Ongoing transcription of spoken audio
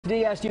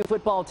The SU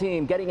football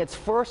team getting its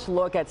first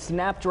look at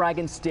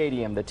Snapdragon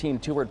Stadium. The team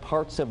toured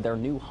parts of their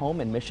new home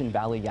in Mission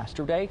Valley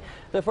yesterday.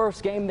 The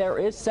first game there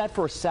is set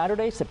for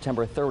Saturday,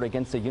 September 3rd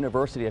against the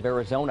University of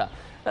Arizona.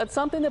 That's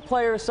something that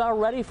players are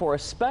ready for,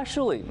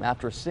 especially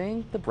after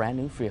seeing the brand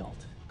new field.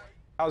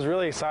 I was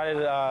really excited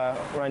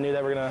when I knew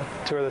that we were going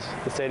to tour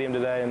the stadium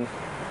today,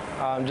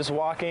 and just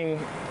walking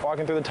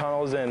through the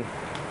tunnels and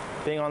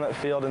being on that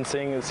field and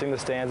seeing the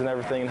stands and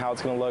everything and how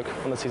it's going to look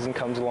when the season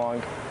comes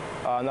along.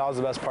 And that was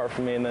the best part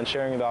for me, and then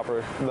sharing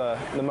the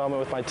moment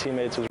with my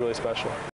teammates was really special.